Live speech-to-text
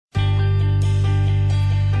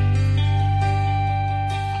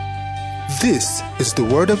This is the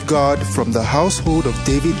Word of God from the Household of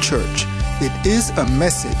David Church. It is a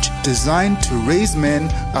message designed to raise men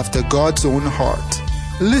after God's own heart.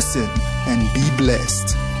 Listen and be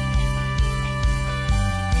blessed.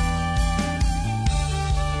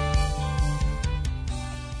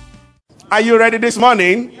 Are you ready this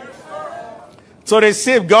morning to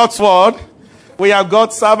receive God's word? We have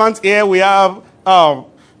God's servants here. We have a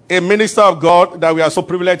minister of God that we are so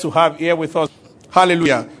privileged to have here with us.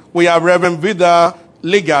 Hallelujah. We have Reverend Vidar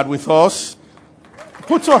Ligard with us.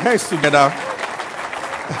 Put your hands together.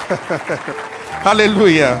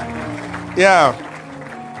 Hallelujah. Yeah.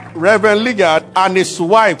 Reverend Ligard and his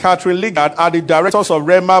wife, Catherine Ligard, are the directors of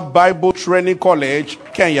Rema Bible Training College,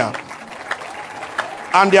 Kenya.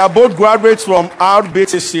 And they are both graduates from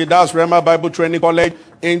RBTC, that's Rema Bible Training College,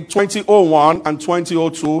 in 2001 and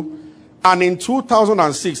 2002. And in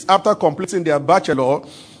 2006, after completing their bachelor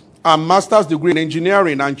and master's degree in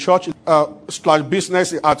engineering and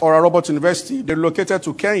church/business at Oral Roberts University, they relocated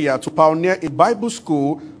to Kenya to pioneer a Bible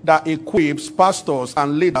school that equips pastors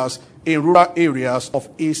and leaders in rural areas of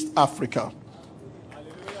East Africa.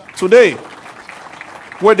 Today,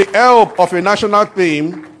 with the help of a national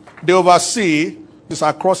theme, they oversee this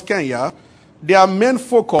across Kenya. Their main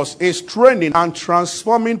focus is training and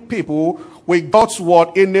transforming people with God's word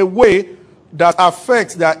in a way that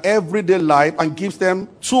affects their everyday life and gives them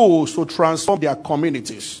tools to transform their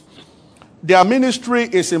communities. Their ministry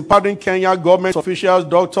is empowering Kenya government officials,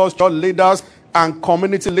 doctors, church leaders, and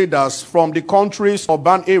community leaders from the country's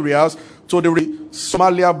urban areas to the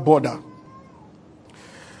Somalia border.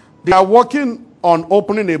 They are working on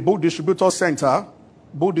opening a book distribution center,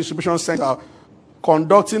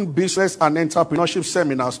 conducting business and entrepreneurship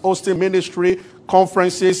seminars, hosting ministry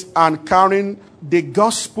conferences, and carrying the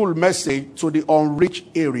gospel message to the unreached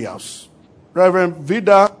areas. Reverend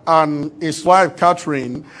Vidar and his wife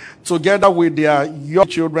Catherine, together with their young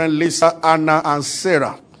children Lisa, Anna, and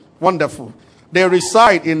Sarah, wonderful. They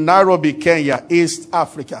reside in Nairobi, Kenya, East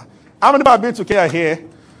Africa. How many have been to Kenya here?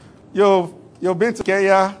 You've been to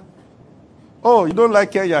Kenya? Oh, you don't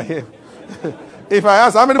like Kenya here? If I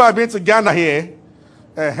ask, how many have been to Ghana here?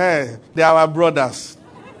 They are our brothers.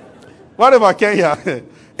 What about Kenya?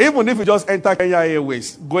 Even if you just enter Kenya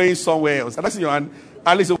Airways, going somewhere else, and that's your hand,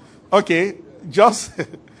 at least, okay, just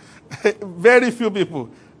very few people.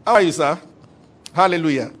 How are you, sir?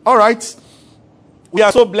 Hallelujah. All right. We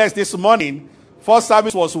are so blessed this morning. First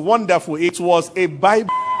service was wonderful. It was a Bible.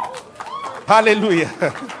 Hallelujah.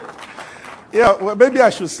 Yeah, well, maybe I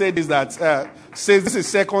should say this, that since this is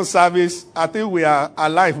second service, I think we are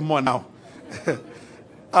alive more now.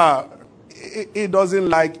 It doesn't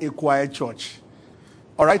like a quiet church.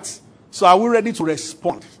 All right? So are we ready to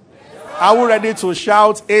respond? Are we ready to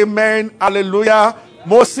shout amen, hallelujah,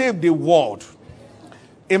 most save the world?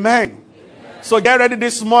 Amen. So get ready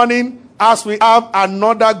this morning as we have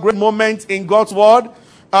another great moment in God's word.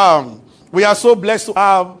 We are so blessed to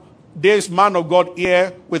have this man of God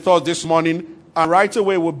here with us this morning. And right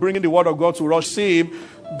away we're bringing the word of God to receive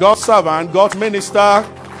God's servant, God's minister,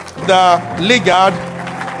 the Ligard.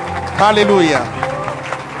 Hallelujah.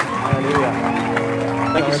 Hallelujah.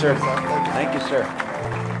 Thank you, sir. Thank you, sir.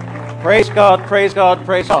 Praise God, praise God,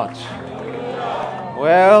 praise God.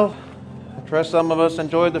 Well, I trust some of us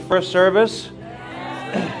enjoyed the first service.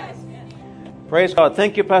 Praise God.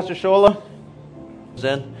 Thank you, Pastor Shola.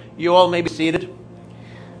 Then you all may be seated.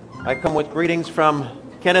 I come with greetings from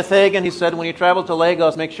Kenneth Hagin. He said when you travel to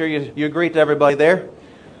Lagos, make sure you greet everybody there.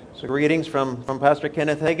 So greetings from Pastor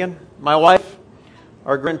Kenneth Hagin. My wife,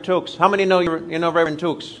 our Reverend Tukes. How many know you know Reverend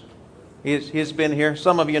Tukes? He's been here.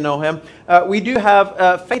 Some of you know him. We do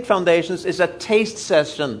have Faith Foundations is a taster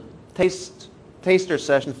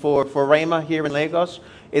session for Rhema here in Lagos.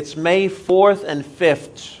 It's May 4th and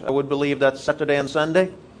 5th. I would believe that's Saturday and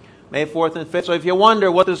Sunday. May 4th and 5th. So if you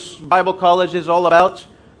wonder what this Bible college is all about,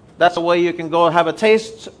 that's a way you can go have a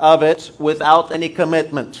taste of it without any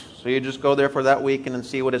commitment. So you just go there for that weekend and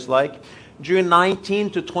see what it's like. June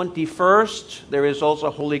 19th to 21st, there is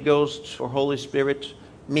also Holy Ghost or Holy Spirit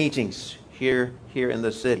meetings here in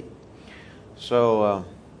the city. So,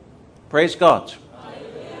 praise God.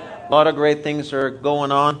 A lot of great things are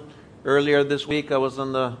going on. Earlier this week, I was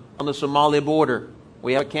on the Somali border.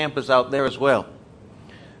 We have a campus out there as well.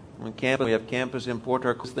 We have campus in Port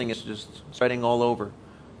Harcourt. This thing is just spreading all over.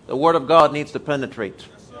 The Word of God needs to penetrate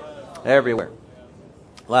everywhere.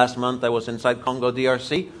 Last month, I was inside Congo,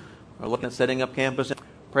 DRC. We're looking at setting up campus.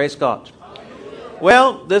 Praise God.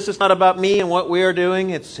 Well, this is not about me and what we are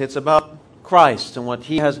doing. It's about Christ and what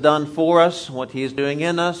He has done for us, what He is doing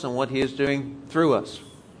in us, and what He is doing through us.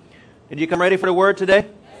 Did you come ready for the Word today?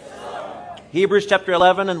 Hebrews chapter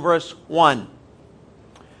 11 and verse 1.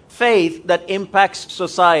 Faith that impacts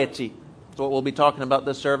society. That's what we'll be talking about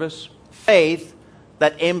this service. Faith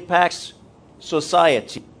that impacts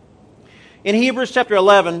society. In Hebrews chapter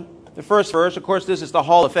 11, the first verse, of course, this is the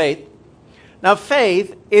hall of faith. Now,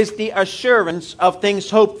 faith is the assurance of things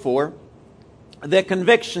hoped for, the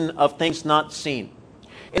conviction of things not seen.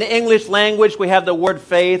 In the English language, we have the word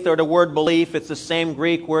faith or the word belief. It's the same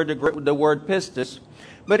Greek word, the word pistis.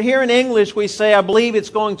 But here in English, we say, I believe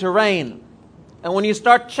it's going to rain. And when you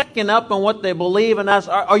start checking up on what they believe and ask,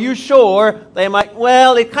 are you sure? They might,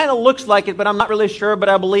 well, it kind of looks like it, but I'm not really sure, but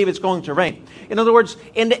I believe it's going to rain. In other words,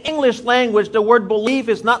 in the English language, the word belief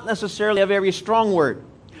is not necessarily a very strong word.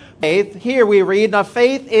 Faith, here we read, now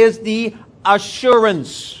faith is the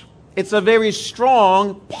assurance. It's a very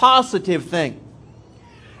strong, positive thing.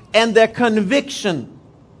 And the conviction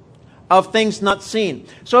of things not seen.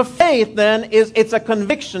 So faith then it's a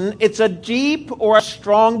conviction, it's a deep or a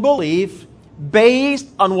strong belief based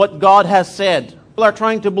on what God has said. People are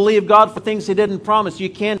trying to believe God for things He didn't promise. You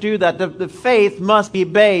can't do that. The faith must be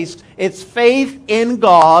based. It's faith in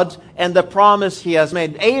God and the promise He has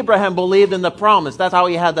made. Abraham believed in the promise. That's how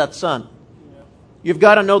he had that son. You've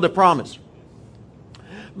got to know the promise.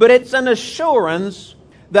 But it's an assurance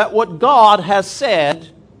that what God has said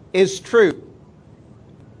is true.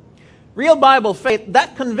 Real Bible faith,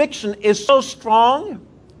 that conviction is so strong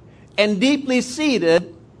and deeply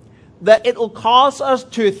seated that it will cause us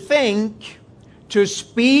to think, to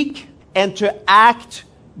speak, and to act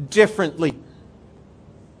differently.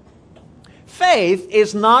 Faith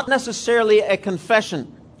is not necessarily a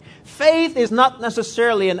confession. Faith is not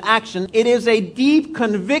necessarily an action. It is a deep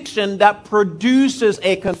conviction that produces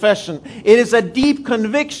a confession. It is a deep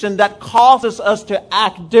conviction that causes us to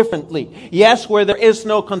act differently. Yes, where there is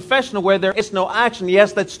no confession, where there is no action,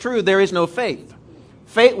 yes, that's true, there is no faith.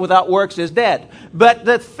 Faith without works is dead. But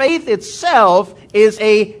the faith itself is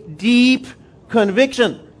a deep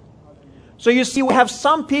conviction. So you see, we have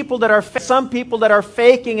some people that are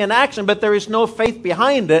faking an action, but there is no faith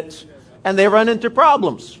behind it, and they run into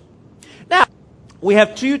problems. Now, we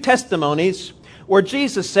have two testimonies where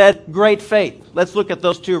Jesus said, great faith. Let's look at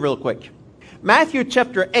those two real quick. Matthew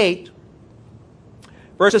chapter 8,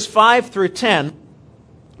 verses 5 through 10.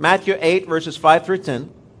 Matthew 8, verses 5 through 10.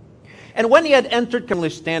 And when he had entered,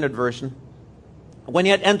 English Standard Version, when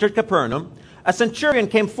he had entered Capernaum, a centurion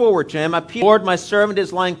came forward to him, appealed, Lord, my servant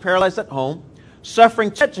is lying paralyzed at home,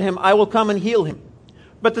 suffering. Said to him, I will come and heal him.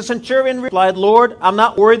 But the centurion replied, Lord, I'm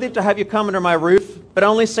not worthy to have you come under my roof, but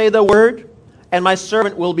only say the word, and my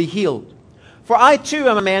servant will be healed. For I too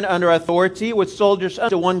am a man under authority, with soldiers.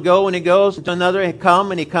 To one go, and he goes, and to another he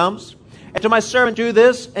come, and he comes. And to my servant do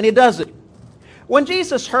this, and he does it. When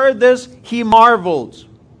Jesus heard this, he marveled.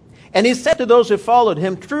 And he said to those who followed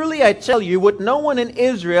him, truly I tell you, with no one in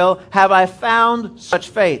Israel have I found such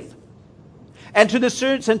faith. And to the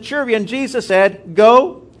centurion Jesus said,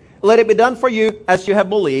 go, let it be done for you as you have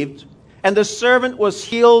believed. And the servant was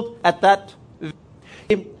healed at that.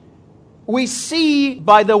 We see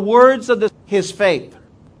by the words of his faith.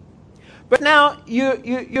 But now you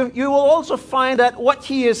will also find that what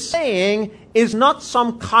he is saying is not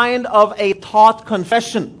some kind of a taught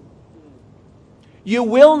confession. You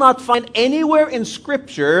will not find anywhere in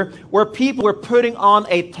Scripture where people were putting on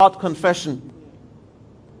a taught confession.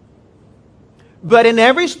 But in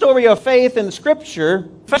every story of faith in Scripture,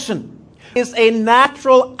 confession is a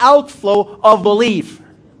natural outflow of belief.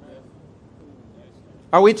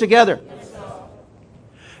 Are we together?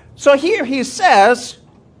 So here he says,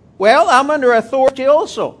 well, I'm under authority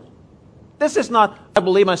also. This is not, I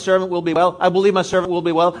believe my servant will be well. I believe my servant will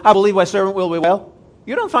be well. I believe my servant will be well.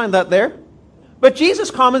 You don't find that there. But Jesus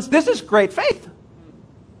comments, this is great faith.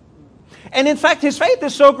 And in fact, his faith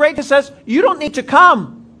is so great, he says, you don't need to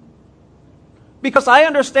come. Because I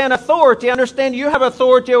understand authority. I understand you have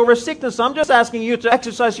authority over sickness. I'm just asking you to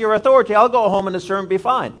exercise your authority. I'll go home and the servant be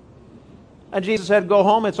fine. And Jesus said, go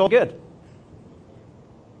home, it's all good.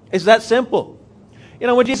 It's that simple. You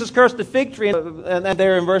know, when Jesus cursed the fig tree, and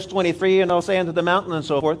there in verse 23, saying to the mountain and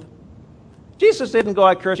so forth, Jesus didn't go,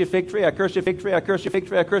 I curse your fig tree, I curse your fig tree, I curse your fig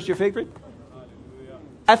tree, I curse your fig tree.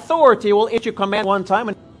 Authority will issue command one time.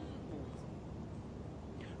 And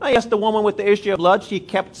I asked the woman with the issue of blood, she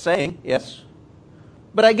kept saying, yes.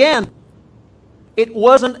 But again, it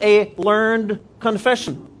wasn't a learned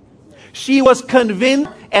confession. She was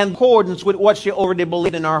convinced in accordance with what she already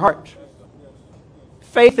believed in her heart.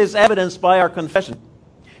 Faith is evidenced by our confession.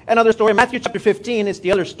 Another story, Matthew chapter 15 is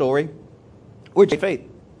the other story. Which is faith.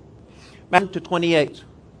 Matthew 28.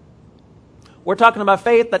 We're talking about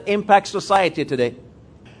faith that impacts society today.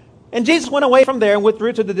 And Jesus went away from there and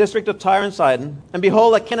withdrew to the district of Tyre and Sidon. And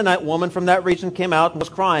behold, a Canaanite woman from that region came out and was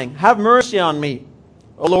crying, "Have mercy on me,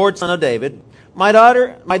 O Lord, Son of David. My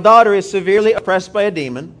daughter is severely oppressed by a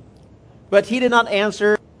demon." But he did not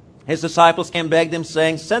answer. His disciples came and begged him,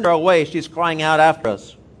 saying, "Send her away, she is crying out after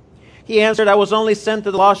us." He answered, "I was only sent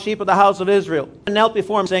to the lost sheep of the house of Israel." And knelt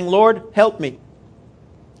before him, saying, "Lord, help me."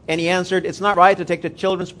 And he answered, "It's not right to take the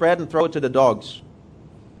children's bread and throw it to the dogs."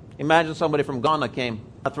 Imagine somebody from Ghana came,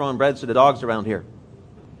 not throwing bread to the dogs around here.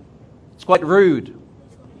 It's quite rude.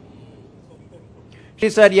 She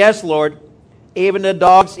said, "Yes, Lord, even the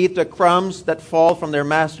dogs eat the crumbs that fall from their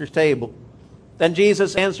master's table." Then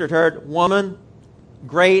Jesus answered her, "Woman,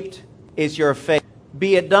 great is your faith.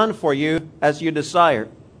 Be it done for you as you desire."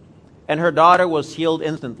 And her daughter was healed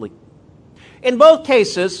instantly. In both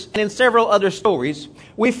cases, and in several other stories,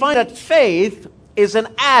 we find that faith is an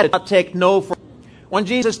attitude, not take no for. When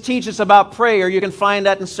Jesus teaches about prayer, you can find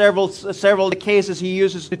that in several of the cases he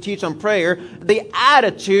uses to teach on prayer. The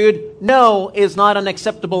attitude, no, is not an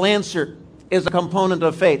acceptable answer, is a component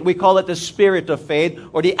of faith. We call it the spirit of faith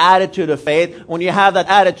or the attitude of faith. When you have that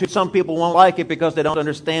attitude, some people won't like it because they don't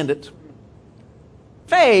understand it.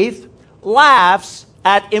 Faith laughs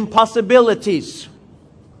at impossibilities.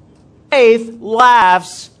 Faith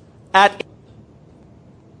laughs at.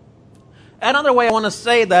 Another way I want to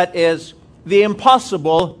say that is the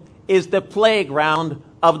impossible is the playground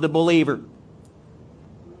of the believer.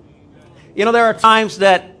 You know, there are times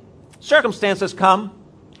that circumstances come.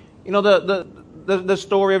 You know, the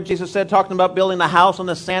story of Jesus said, talking about building the house on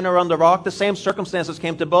the sand or on the rock, the same circumstances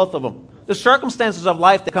came to both of them. The circumstances of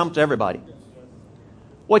life, they come to everybody.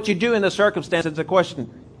 What you do in the circumstances is a question.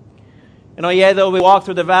 You know, yeah, though we walk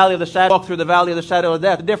through the valley of the shadow, of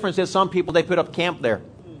death. The difference is some people, they put up camp there.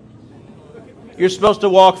 You're supposed to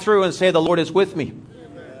walk through and say, "The Lord is with me."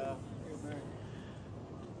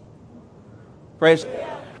 Praise.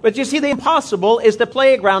 But you see, the impossible is the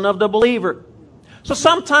playground of the believer. So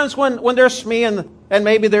sometimes when there's me and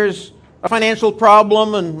maybe there's a financial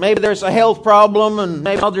problem and maybe there's a health problem and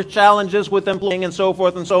maybe other challenges with employing and so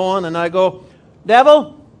forth and so on, and I go,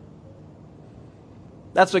 "Devil,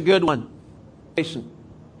 that's a good one."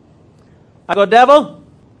 I go, "Devil,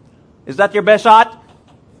 is that your best shot?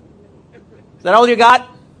 Is that all you got?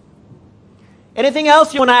 Anything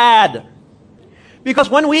else you want to add?" Because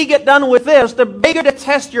when we get done with this, the bigger the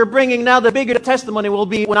test you're bringing now, the bigger the testimony will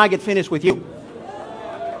be when I get finished with you.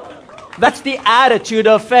 That's the attitude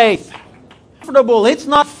of faith. It's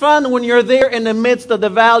not fun when you're there in the midst of the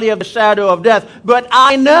valley of the shadow of death. But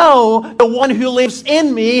I know the one who lives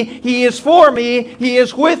in me, He is for me, He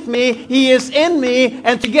is with me, He is in me,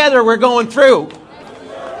 and together we're going through.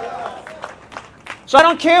 So I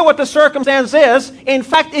don't care what the circumstance is. In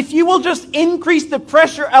fact, if you will just increase the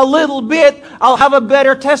pressure a little bit, I'll have a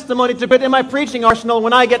better testimony to put in my preaching arsenal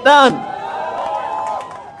when I get done.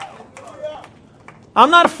 I'm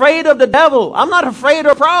not afraid of the devil. I'm not afraid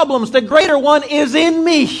of problems. The greater one is in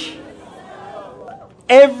me.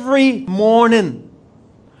 Every morning,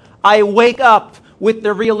 I wake up with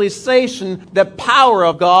the realization the power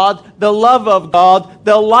of God, the love of God,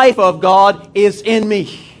 the life of God is in me.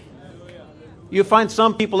 You find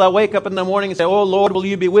some people that wake up in the morning and say, "Oh Lord, will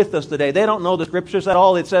you be with us today?" They don't know the scriptures at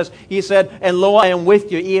all. It says, He said, "And lo, I am with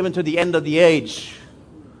you even to the end of the age."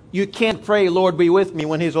 You can't pray, "Lord, be with me,"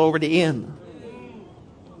 when He's already in.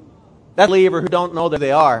 That believer who don't know that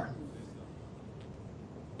they are.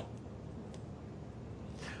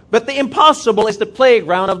 But the impossible is the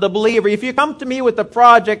playground of the believer. If you come to me with a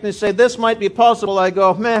project and you say, "This might be possible," I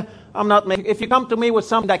go, "Meh, I'm not making." If you come to me with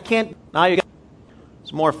something that can't, now you get.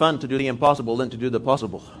 It's more fun to do the impossible than to do the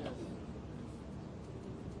possible.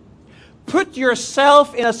 Put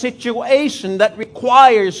yourself in a situation that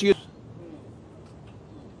requires you.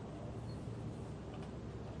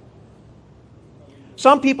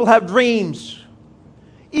 Some people have dreams.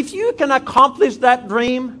 If you can accomplish that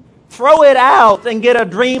dream, throw it out and get a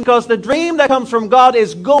dream, because the dream that comes from God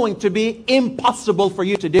is going to be impossible for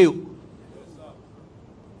you to do.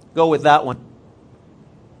 Go with that one.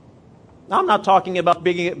 I'm not talking about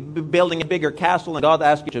building a bigger castle and God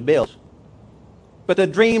asks you to build. But the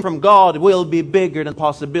dream from God will be bigger than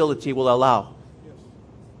possibility will allow.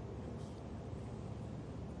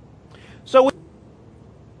 So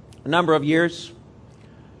a number of years,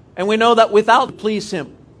 and we know that without please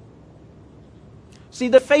Him. See,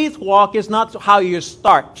 the faith walk is not how you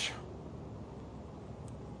start.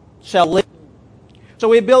 Shall live. So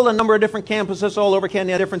we build a number of different campuses all over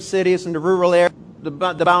Kenya, different cities in the rural area, the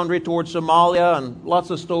boundary towards Somalia, and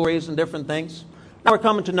lots of stories and different things. Now we're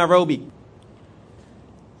coming to Nairobi.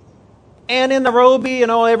 And in Nairobi,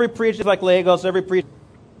 every preacher is like Lagos, every preacher.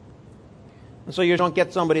 And so you don't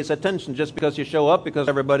get somebody's attention just because you show up, because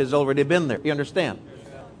everybody's already been there. You understand?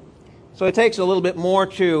 So it takes a little bit more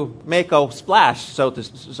to make a splash, so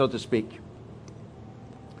to speak.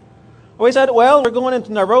 We said, well, we're going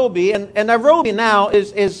into Nairobi, and Nairobi now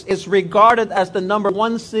is regarded as the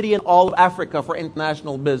 #1 city in all of Africa for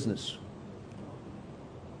international business.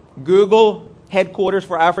 Google headquarters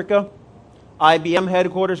for Africa, IBM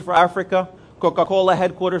headquarters for Africa, Coca-Cola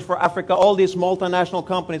headquarters for Africa, all these multinational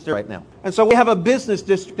companies there right now. And so we have a business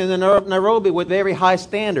district in Nairobi with very high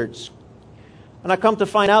standards. And I come to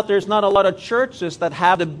find out there's not a lot of churches that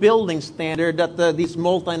have the building standard that these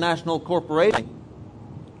multinational corporations.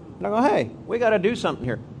 And I go, hey, we got to do something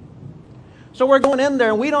here. So we're going in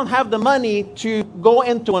there, and we don't have the money to go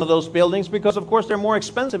into one of those buildings because, of course, they're more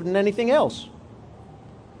expensive than anything else.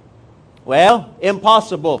 Well,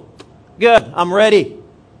 impossible. Good, I'm ready.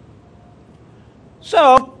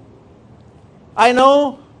 So, I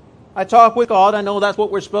know, I talk with God, I know that's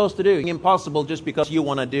what we're supposed to do. It's impossible just because you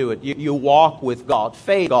want to do it. You walk with God,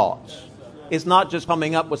 faith God. It's not just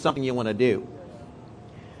coming up with something you want to do.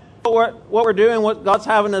 What we're doing, what God's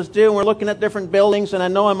having us do, and we're looking at different buildings, and I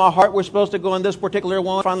know in my heart we're supposed to go in this particular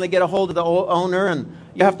one, finally get a hold of the owner, and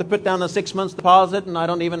you have to put down a 6 months deposit, and I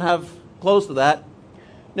don't even have close to that.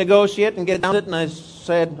 Negotiate and get down it, and I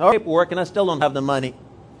said, all right, paperwork, and I still don't have the money.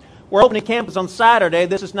 We're opening campus on Saturday.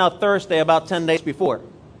 This is now Thursday, about 10 days before.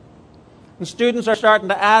 And students are starting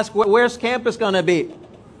to ask, where's campus going to be?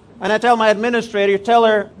 And I tell my administrator,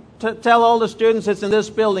 tell all the students it's in this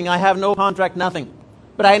building. I have no contract, nothing.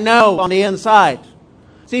 But I know on the inside.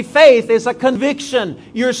 See, faith is a conviction.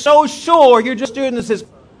 You're so sure you're just doing this.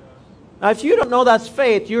 Now, if you don't know that's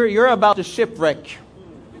faith, you're about to shipwreck.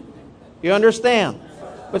 You understand?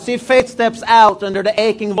 But see, faith steps out under the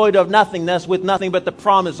aching void of nothingness with nothing but the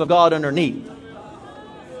promise of God underneath.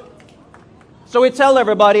 So we tell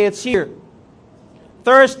everybody it's here.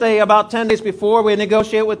 Thursday, about 10 days before, we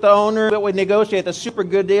negotiate with the owner. But we negotiate a super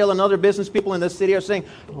good deal, and other business people in the city are saying,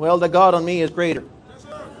 well, the God on me is greater.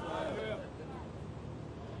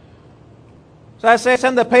 So I say,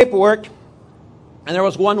 send the paperwork. And there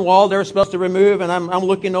was one wall they were supposed to remove, and I'm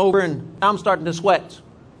looking over, and I'm starting to sweat.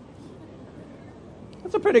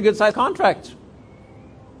 It's a pretty good-sized contract.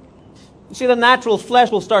 You see, the natural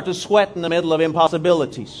flesh will start to sweat in the middle of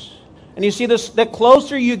impossibilities. And you see, the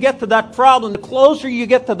closer you get to that problem, the closer you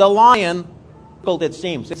get to the lion, it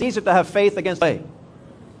seems. It's easier to have faith against faith.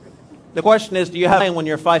 The question is, do you have faith when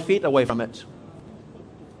you're 5 feet away from it?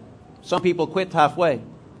 Some people quit halfway.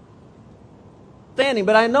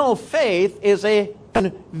 But I know faith is a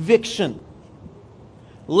conviction.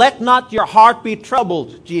 Let not your heart be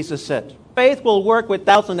troubled, Jesus said. Faith will work with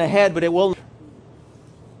doubts in the head, but it will not.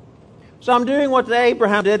 So I'm doing what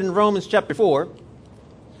Abraham did in Romans chapter 4.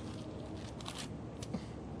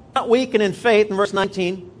 Not weakened in faith, in verse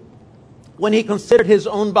 19, when he considered his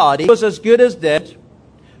own body, he was as good as dead.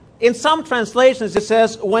 In some translations it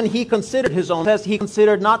says, when he considered his own, it says he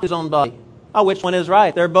considered not his own body. Oh, which one is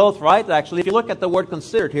right? They're both right, actually. If you look at the word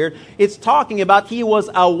considered here, it's talking about he was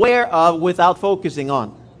aware of without focusing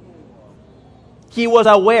on. He was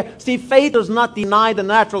aware. See, faith does not deny the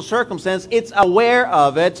natural circumstance. It's aware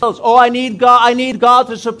of it. Oh, I need God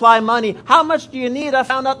to supply money. How much do you need? I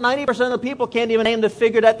found out 90% of people can't even name the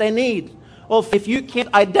figure that they need. Well, if you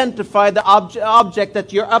can't identify the object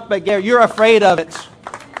that you're up against, you're afraid of it.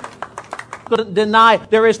 Couldn't deny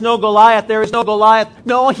there is no Goliath. There is no Goliath.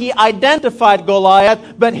 No, he identified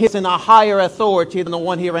Goliath, but he's in a higher authority than the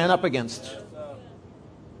one he ran up against.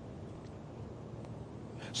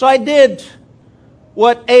 So I did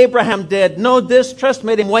what Abraham did. No distrust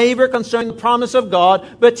made him waver concerning the promise of God,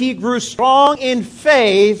 but he grew strong in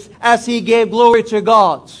faith as he gave glory to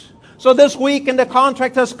God. So this week, and the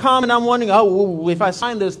contract has come, and I'm wondering, oh, if I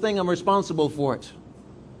sign this thing, I'm responsible for it.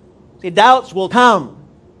 See, doubts will come,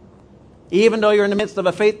 even though you're in the midst of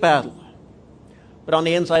a faith battle. But on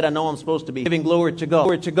the inside, I know I'm supposed to be giving glory to God.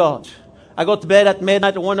 Glory to God. I go to bed at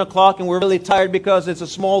midnight at 1 o'clock, and we're really tired because it's a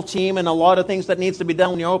small team and a lot of things that needs to be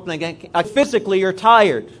done when you're opening again. Physically, you're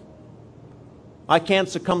tired. I can't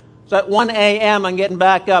succumb. So at 1 a.m., I'm getting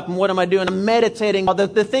back up, and what am I doing? I'm meditating.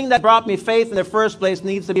 The thing that brought me faith in the first place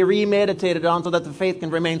needs to be remeditated on so that the faith can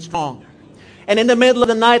remain strong. And in the middle of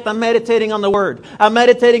the night, I'm meditating on the Word. I'm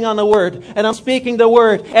meditating on the Word, and I'm speaking the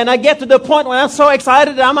Word. And I get to the point when I'm so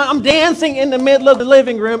excited, I'm dancing in the middle of the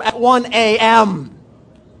living room at 1 a.m.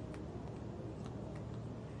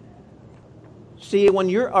 See, when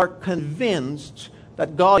you are convinced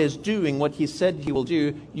that God is doing what He said He will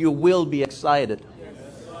do, you will be excited.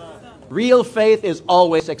 Real faith is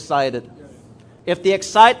always excited. If the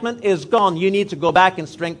excitement is gone, you need to go back and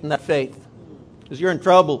strengthen that faith, because you're in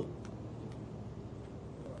trouble.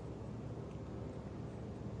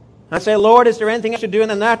 I say, Lord, is there anything I should do in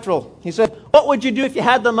the natural? He said, what would you do if you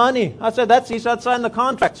had the money? I said, he said, sign the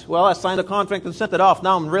contract. Well, I signed the contract and sent it off.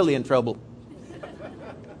 Now I'm really in trouble.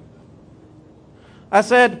 I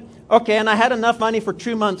said, okay, and I had enough money for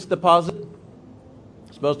 2 months deposit.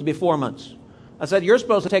 It's supposed to be 4 months. I said, you're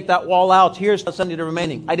supposed to take that wall out. Here's I'll send you the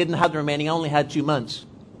remaining. I didn't have the remaining. I only had 2 months.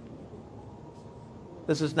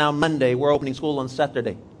 This is now Monday. We're opening school on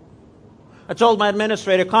Saturday. I told my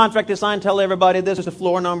administrator, contract is signed, tell everybody this is the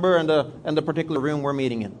floor number and the particular room we're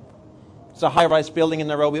meeting in. It's a high-rise building in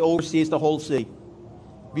Nairobi, oversees the whole city.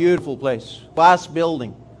 Beautiful place. Glass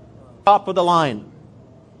building. Top of the line.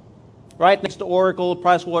 Right next to Oracle,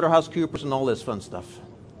 PricewaterhouseCoopers, and all this fun stuff.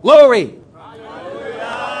 Glory!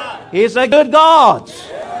 Hallelujah. He's a good God.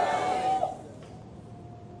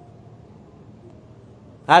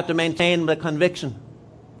 I have to maintain the conviction.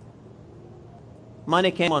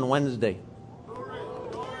 Money came on Wednesday.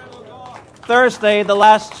 Thursday, the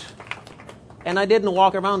last, and I didn't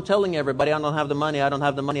walk around telling everybody, I don't have the money, I don't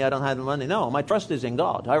have the money, I don't have the money. No, my trust is in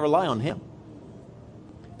God. I rely on Him.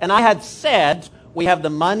 And I had said, we have the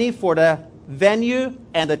money for the venue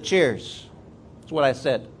and the chairs. That's what I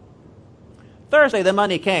said. Thursday, the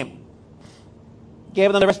money came.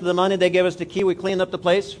 Gave them the rest of the money. They gave us the key. We cleaned up the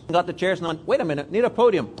place, got the chairs, and I went, wait a minute, need a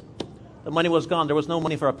podium. The money was gone. There was no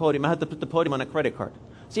money for a podium. I had to put the podium on a credit card.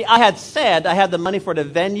 See, I had said I had the money for the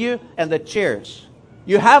venue and the chairs.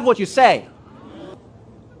 You have what you say.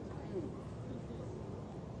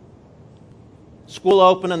 School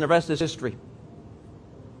open and the rest is history.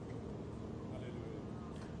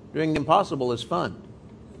 Doing the impossible is fun.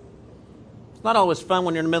 It's not always fun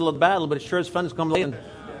when you're in the middle of the battle, but it sure is fun to come late and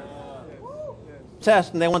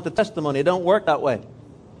test, and they want the testimony. It don't work that way.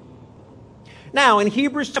 Now, in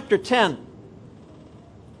Hebrews chapter 10,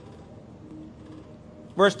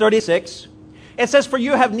 verse 36, it says, for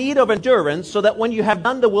you have need of endurance, so that when you have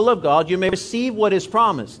done the will of God, you may receive what is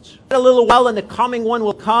promised. In a little while, and the coming one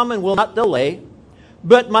will come and will not delay,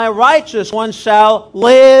 but my righteous one shall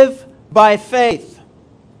live by faith.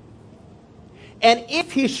 And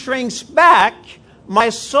if he shrinks back, my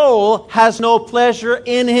soul has no pleasure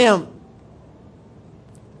in him.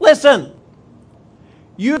 Listen,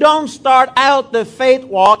 you don't start out the faith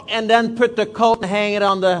walk and then put the coat and hang it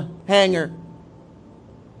on the hanger.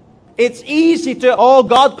 It's easy to, oh,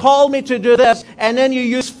 God called me to do this, and then you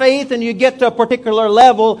use faith and you get to a particular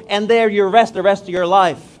level, and there you rest the rest of your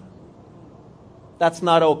life. That's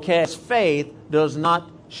not okay. Faith does not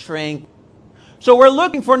shrink. So we're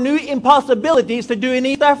looking for new impossibilities to do in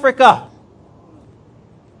East Africa.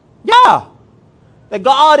 Yeah. The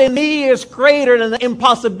God in me is greater than the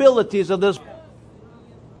impossibilities of this.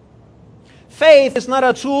 Faith is not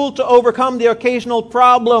a tool to overcome the occasional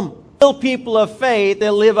problem. Real people of faith, they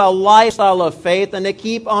live a lifestyle of faith, and they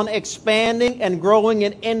keep on expanding and growing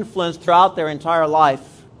in influence throughout their entire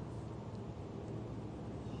life.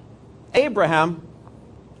 Abraham,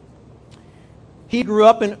 he grew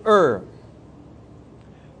up in Ur.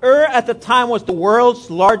 Ur at the time was the world's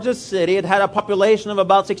largest city. It had a population of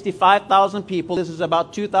about 65,000 people. This is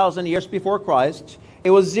about 2,000 years before Christ. It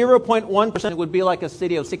was 0.1%. It would be like a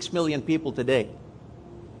city of 6 million people today.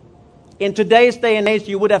 In today's day and age,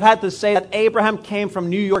 you would have had to say that Abraham came from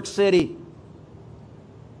New York City.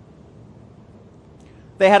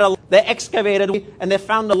 They excavated and they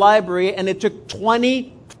found the library, and it took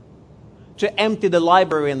 20 to empty the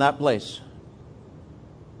library in that place.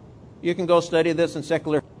 You can go study this in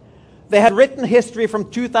secular. They had written history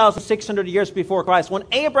from 2,600 years before Christ. When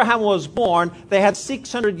Abraham was born, they had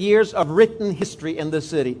 600 years of written history in this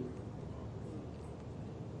city.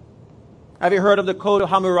 Have you heard of the Code of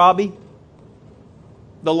Hammurabi?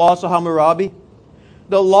 The laws of Hammurabi?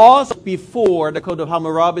 The laws before the Code of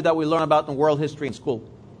Hammurabi that we learn about in world history in school.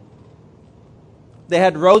 They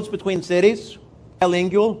had roads between cities,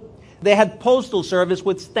 bilingual. They had postal service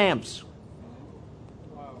with stamps.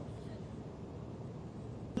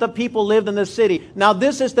 The people lived in the city. Now,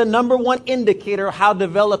 this is the number one indicator of how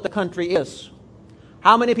developed the country is.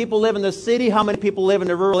 How many people live in the city? How many people live in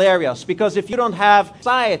the rural areas? Because if you don't have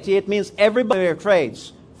society, it means everybody are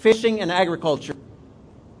trades. Fishing and agriculture.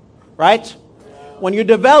 Right? When you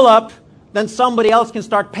develop, then somebody else can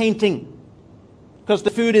start painting. Because the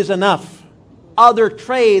food is enough. Other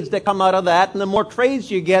trades that come out of that. And the more trades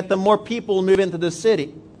you get, the more people move into the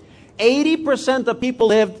city. 80% of people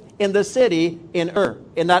lived in the city in Ur,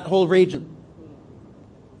 in that whole region.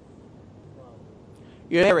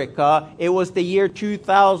 In America, it was the year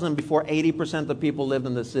 2000 before 80% of people lived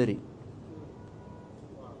in the city.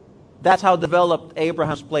 That's how developed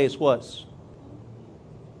Abraham's place was.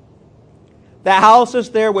 The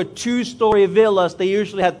houses there were 2-story villas. They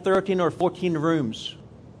usually had 13 or 14 rooms.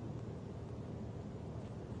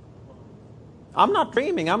 I'm not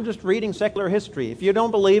dreaming. I'm just reading secular history. If you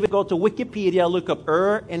don't believe it, go to Wikipedia, look up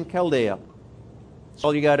Ur in Chaldea. That's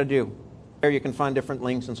all you got to do. There you can find different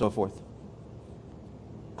links and so forth.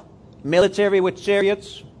 Military with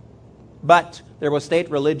chariots, but there was state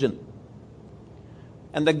religion.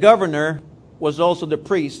 And the governor was also the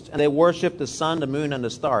priest, and they worshipped the sun, the moon, and the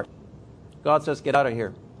stars. God says, get out of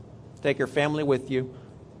here. Take your family with you.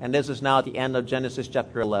 And this is now at the end of Genesis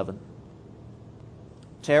chapter 11.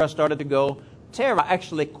 Terah started to go. Terah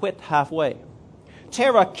actually quit halfway.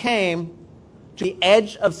 Terah came to the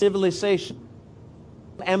edge of civilization.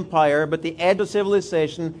 Empire, but the edge of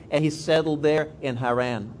civilization, and he settled there in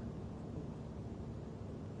Haran.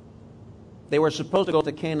 They were supposed to go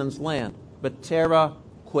to Canaan's land, but Terah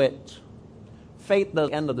quit. Faith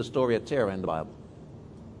does end of the story of Terah in the Bible.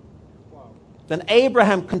 Wow. Then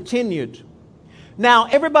Abraham continued. Now,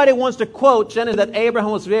 everybody wants to quote Genesis that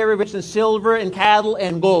Abraham was very rich in silver and cattle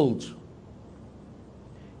and gold.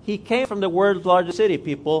 He came from the world's largest city,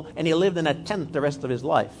 people, and he lived in a tent the rest of his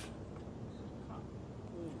life.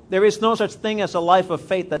 There is no such thing as a life of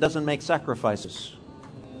faith that doesn't make sacrifices.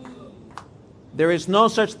 There is no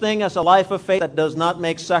such thing as a life of faith that does not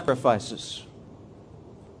make sacrifices.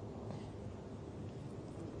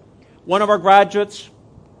 One of our graduates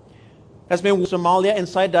has been in Somalia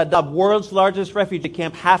inside the Dadaab, world's largest refugee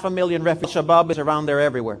camp, 500,000 refugees. Shabab is around there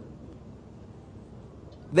everywhere.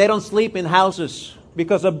 They don't sleep in houses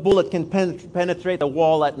because a bullet can penetrate the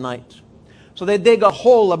wall at night. So they dig a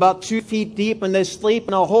hole about 2 feet deep and they sleep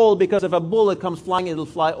in a hole because if a bullet comes flying, it'll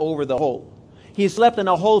fly over the hole. He slept in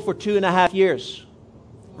a hole for 2.5 years.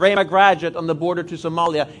 Rhema graduate on the border to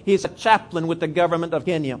Somalia. He's a chaplain with the government of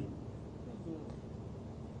Kenya.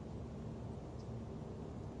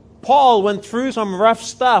 Paul went through some rough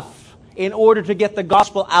stuff in order to get the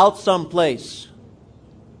gospel out someplace.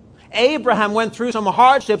 Abraham went through some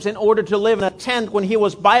hardships in order to live in a tent when he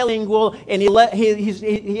was bilingual, and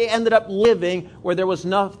he ended up living where there was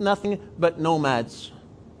nothing but nomads.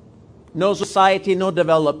 No society, no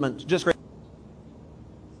development. Just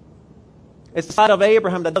it's the side of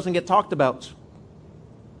Abraham that doesn't get talked about.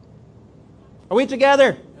 Are we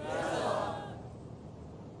together?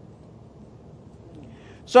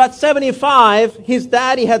 So at 75, his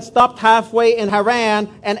daddy had stopped halfway in Haran,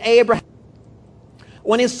 and Abraham,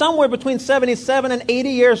 when he's somewhere between 77 and 80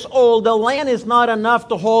 years old, the land is not enough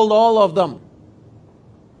to hold all of them.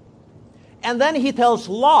 And then he tells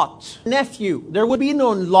Lot, nephew, there would be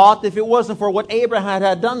no Lot if it wasn't for what Abraham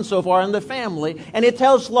had done so far in the family. And he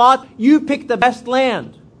tells Lot, you pick the best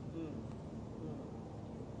land.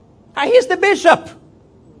 He's the bishop.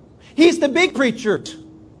 He's the big preacher.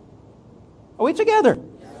 Are we together?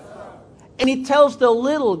 And he tells the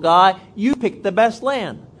little guy, you pick the best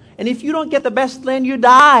land. And if you don't get the best land, you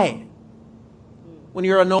die when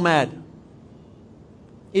you're a nomad.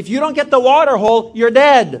 If you don't get the water hole, you're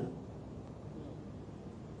dead.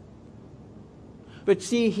 But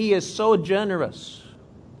see, he is so generous.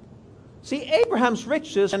 See, Abraham's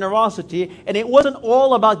riches, generosity, and it wasn't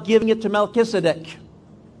all about giving it to Melchizedek.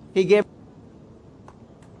 He gave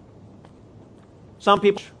some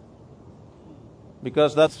people,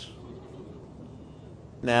 because that's...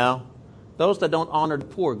 Now, those that don't honor the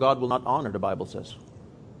poor, God will not honor, the Bible says.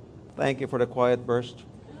 Thank you for the quiet burst.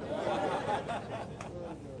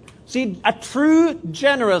 See, a true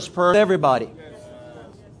generous person, everybody.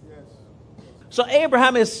 So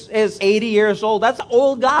Abraham is 80 years old. That's an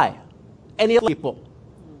old guy. Any people.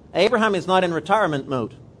 Abraham is not in retirement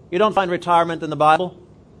mode. You don't find retirement in the Bible.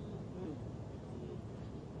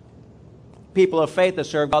 People of faith that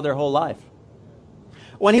serve God their whole life.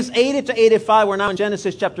 When he's 80 to 85, we're now in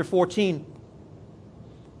Genesis chapter 14.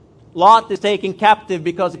 Lot is taken captive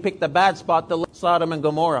because he picked a bad spot to live in Sodom and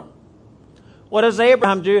Gomorrah. What does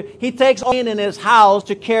Abraham do? He takes in his house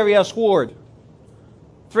to carry a sword.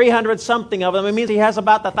 300 something of them. It means he has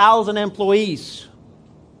about 1,000 employees.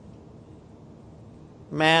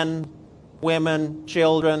 Men, women,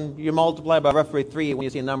 children. You multiply by roughly 3 when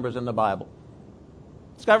you see numbers in the Bible.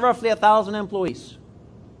 It's got roughly 1,000 employees.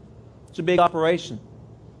 It's a big operation.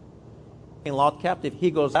 Lot captive, he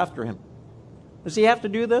goes after him. Does he have to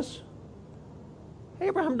do this?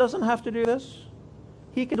 Abraham doesn't have to do this.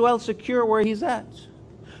 He can dwell secure where he's at.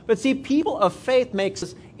 But see, people of faith makes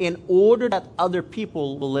this in order that other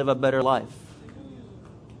people will live a better life.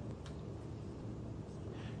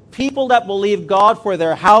 People that believe God for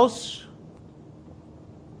their house,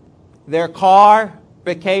 their car,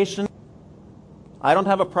 vacation. I don't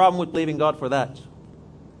have a problem with believing God for that.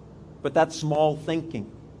 But that's small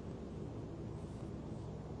thinking.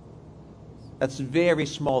 That's very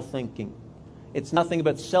small thinking. It's nothing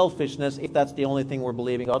but selfishness if that's the only thing we're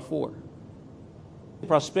believing God for.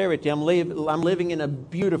 prosperity. I'm living in a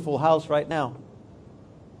beautiful house right now.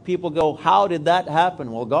 People go, how did that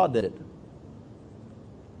happen? Well, God did it.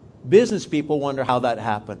 Business people wonder how that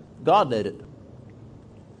happened. God did it.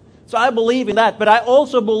 So I believe in that, but I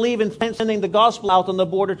also believe in sending the gospel out on the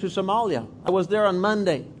border to Somalia. I was there on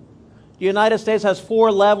Monday. The United States has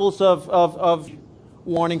 4 levels of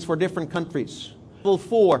warnings for different countries. Level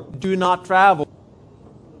 4, do not travel.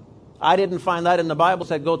 I didn't find that in the Bible. It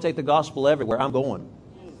said, go take the gospel everywhere. I'm going.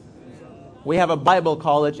 We have a Bible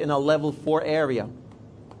college in a level 4 area.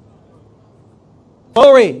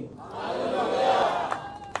 Glory!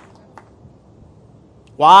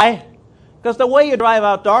 Why? Because the way you drive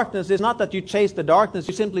out darkness is not that you chase the darkness.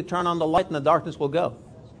 You simply turn on the light and the darkness will go.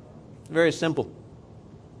 Very simple.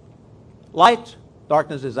 Light,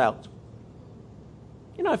 darkness is out.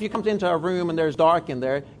 You know, if you come into a room and there's dark in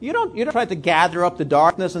there, you don't try to gather up the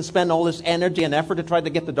darkness and spend all this energy and effort to try to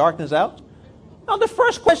get the darkness out. No, the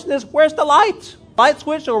first question is, where's the light? Light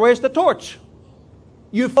switch or where's the torch?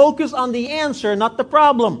 You focus on the answer, not the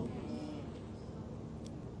problem.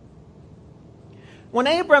 When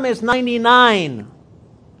Abram is 99,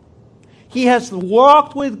 he has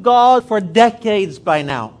walked with God for decades by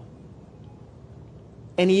now.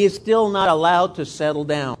 And he is still not allowed to settle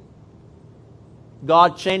down.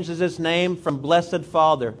 God changes his name from Blessed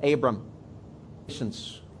Father, Abraham.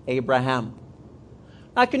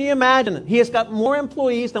 Now can you imagine? He has got more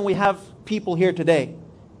employees than we have people here today.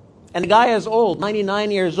 And the guy is old,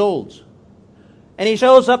 99 years old. And he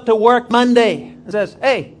shows up to work Monday and says,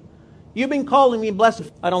 hey, you've been calling me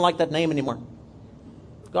blessed. I don't like that name anymore.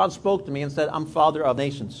 God spoke to me and said, I'm father of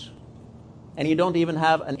nations. And you don't even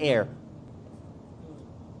have an heir.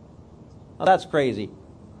 Now that's crazy.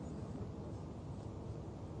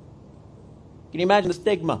 Can you imagine the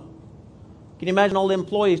stigma? Can you imagine all the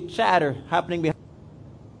employees chatter happening behind?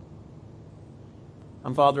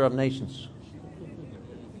 I'm father of nations.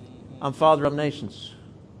 I'm father of nations.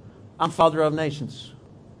 I'm father of nations.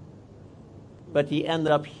 But he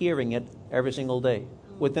ended up hearing it every single day.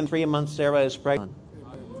 Within 3 months, Sarah is pregnant.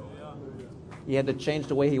 He had to change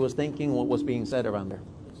the way he was thinking, what was being said around there.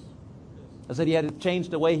 I said he had to change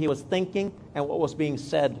the way he was thinking and what was being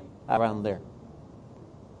said around there.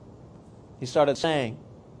 He started saying,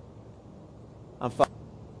 I'm father.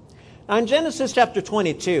 Now in Genesis chapter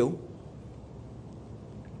 22,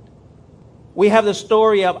 we have the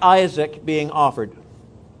story of Isaac being offered.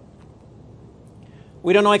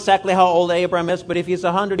 We don't know exactly how old Abraham is, but if he's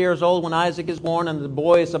 100 years old when Isaac is born and the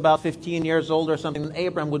boy is about 15 years old or something, then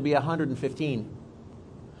Abraham would be 115.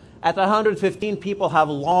 At 115, people have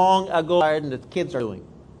long ago died and the kids are doing.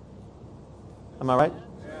 Am I right?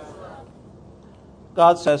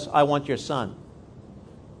 God says, I want your son.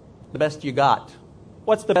 The best you got.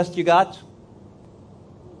 What's the best you got?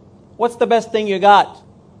 What's the best thing you got?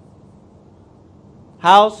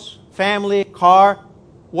 House, family, car,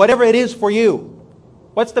 whatever it is for you.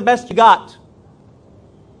 What's the best you got?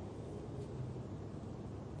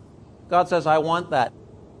 God says, I want that.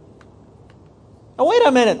 Oh, wait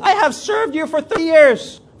a minute. I have served you for 30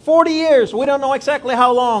 years, 40 years. We don't know exactly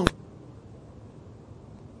how long.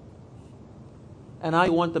 And now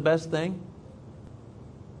you want the best thing?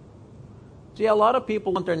 See, a lot of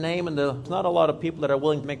people want their name, and there's not a lot of people that are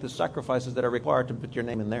willing to make the sacrifices that are required to put your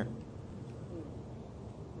name in there.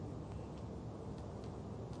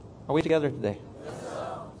 Are we together today? Yes,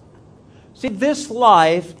 sir. See, this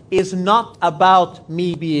life is not about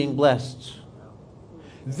me being blessed.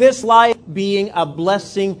 This life being a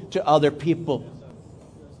blessing to other people.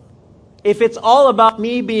 If it's all about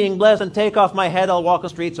me being blessed and take off my head, I'll walk on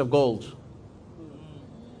streets of gold.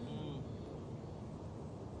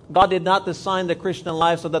 God did not design the Christian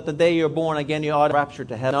life so that the day you're born again, you are raptured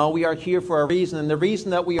to heaven. No, we are here for a reason. And the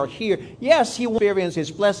reason that we are here, yes, He will experience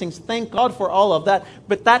His blessings. Thank God for all of that.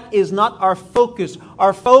 But that is not our focus.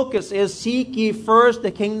 Our focus is seek ye first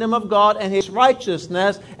the kingdom of God and His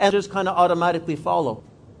righteousness, and just kind of automatically follow.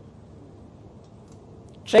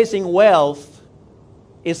 Chasing wealth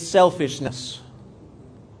is selfishness.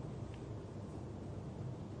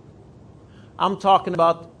 I'm talking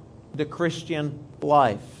about the Christian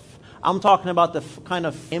life. I'm talking about the kind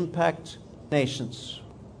of impact nations.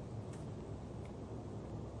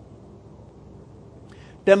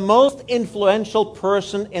 The most influential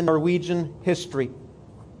person in Norwegian history.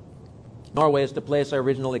 Norway is the place I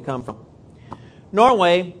originally come from.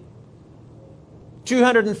 Norway,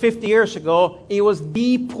 250 years ago, it was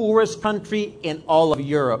the poorest country in all of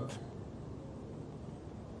Europe.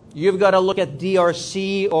 You've got to look at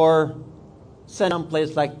DRC or some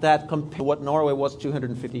place like that compared to what Norway was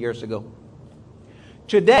 250 years ago.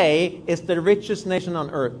 today is the richest nation on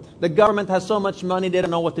earth. The government has so much money they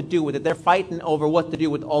don't know what to do with it. They're fighting over what to do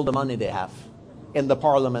with all the money they have in the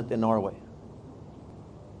parliament in Norway.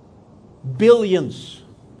 Billions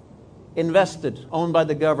invested, owned by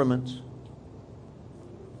the government.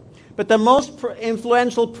 But the most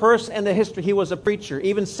influential person in the history, he was a preacher.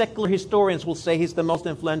 Even secular historians will say he's the most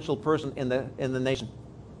influential person in the nation.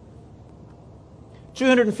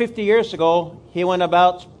 250 years ago, he went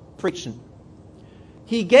about preaching.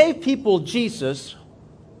 He gave people Jesus.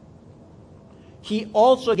 He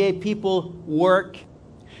also gave people work.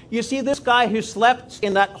 You see, this guy who slept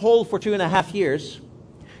in that hole for 2.5 years,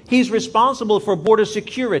 he's responsible for border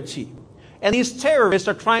security. And these terrorists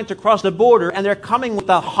are trying to cross the border, and they're coming with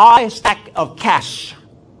a high stack of cash.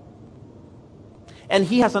 And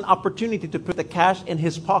he has an opportunity to put the cash in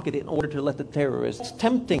his pocket in order to let the terrorists. It's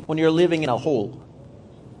tempting when you're living in a hole.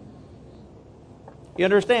 You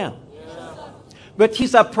understand? Yeah. But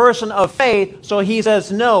he's a person of faith, so he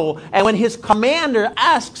says no. And when his commander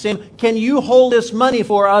asks him, "Can you hold this money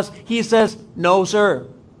for us?" he says, "No, sir."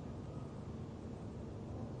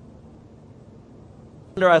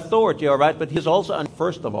 Under authority, all right, but he's also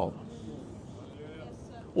first of all.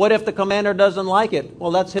 What if the commander doesn't like it?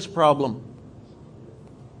 Well, that's his problem.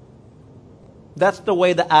 That's the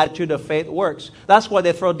way the attitude of faith works. That's why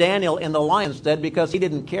they throw Daniel in the lion's den, because he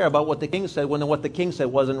didn't care about what the king said when what the king said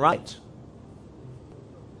wasn't right.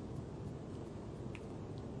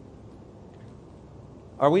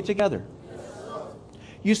 Are we together?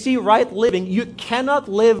 You see, right living, you cannot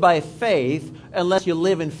live by faith unless you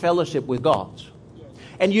live in fellowship with God.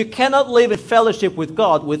 And you cannot live in fellowship with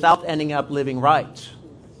God without ending up living right.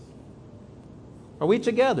 Are we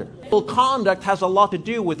together? Conduct has a lot to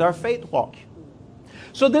do with our faith walk.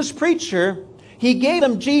 So this preacher, he gave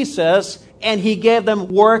them Jesus and he gave them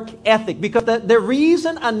work ethic. Because the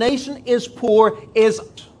reason a nation is poor is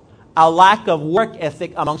a lack of work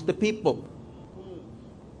ethic amongst the people.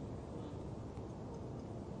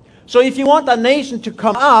 So if you want a nation to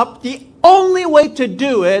come up, the only way to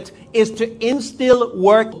do it is to instill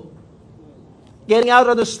work. Getting out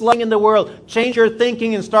of the slum in the world. Change your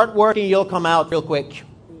thinking and start working, you'll come out real quick.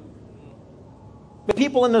 The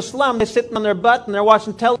people in the slum, they're sitting on their butt and they're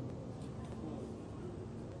watching television.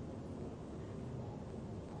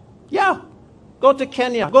 Yeah, go to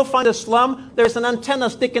Kenya. Go find a slum. There's an antenna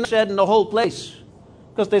sticking in the shed in the whole place.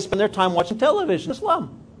 Because they spend their time watching television in the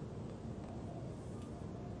slum.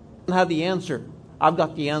 I don't have the answer. I've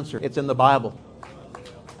got the answer. It's in the Bible.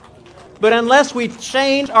 But unless we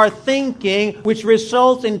change our thinking, which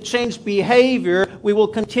results in changed behavior, we will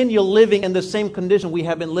continue living in the same condition we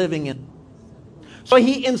have been living in. So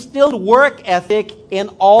he instilled work ethic in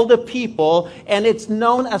all the people, and it's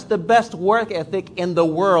known as the best work ethic in the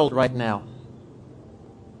world right now.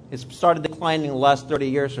 It's started declining in the last 30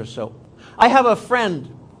 years or so. I have a friend,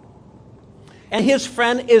 and his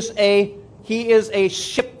friend is a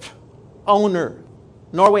ship owner.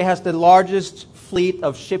 Norway has the largest fleet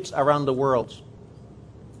of ships around the world.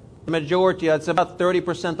 The majority, it's about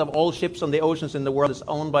 30% of all ships on the oceans in the world is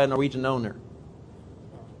owned by a Norwegian owner.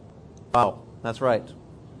 Wow, that's right.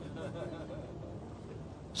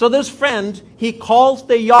 So this friend, he calls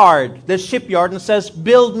the yard, the shipyard, and says,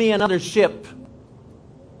 "Build me another ship."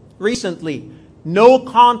 Recently, no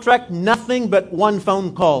contract, nothing but one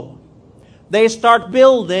phone call. They start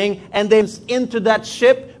building, and then into that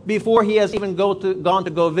ship before he has even gone to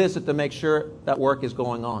go visit to make sure that work is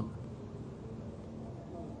going on.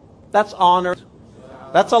 That's honor.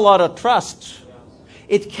 That's a lot of trust.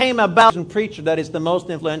 It came about in a preacher that is the most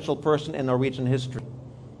influential person in Norwegian history.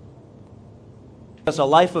 Because a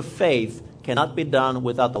life of faith cannot be done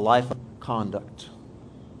without the life of conduct.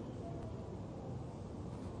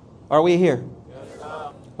 Are we here?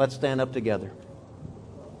 Yes. Let's stand up together.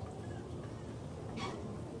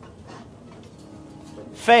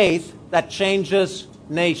 Faith that changes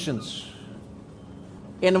nations.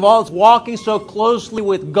 It involves walking so closely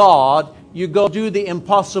with God, you go do the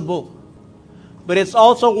impossible. But it's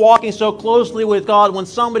also walking so closely with God, when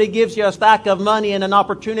somebody gives you a stack of money and an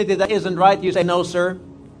opportunity that isn't right, you say, "No, sir."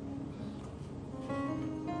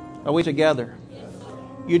 Are we together?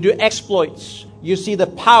 You do exploits. You see the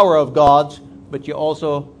power of God, but you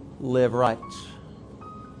also live right.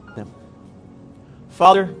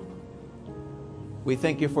 Father, we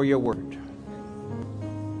thank you for your word.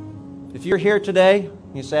 If you're here today,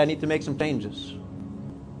 you say, "I need to make some changes."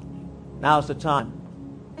 Now's the time.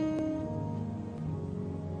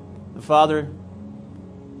 Father,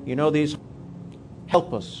 you know these.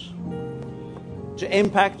 Help us to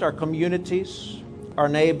impact our communities, our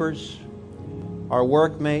neighbors, our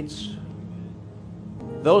workmates,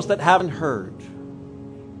 those that haven't heard.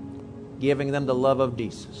 giving them the love of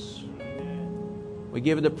Jesus. We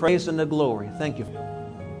give you the praise and the glory. Thank you.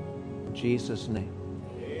 In Jesus' name.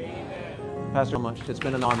 Amen. Pastor, so much. It's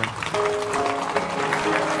been an honor.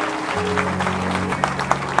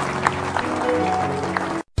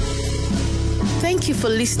 Thank you for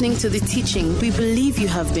listening to the teaching. We believe you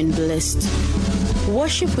have been blessed.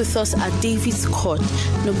 Worship with us at David's Court,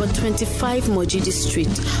 number 25 Mojidi Street,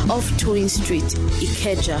 off Toyin Street,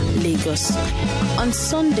 Ikeja, Lagos. On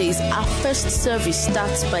Sundays, our first service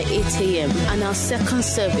starts by 8 a.m. and our second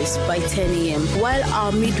service by 10 a.m., while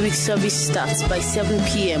our midweek service starts by 7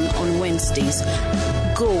 p.m. on Wednesdays.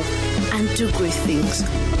 Go and do great things.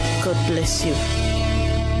 God bless you.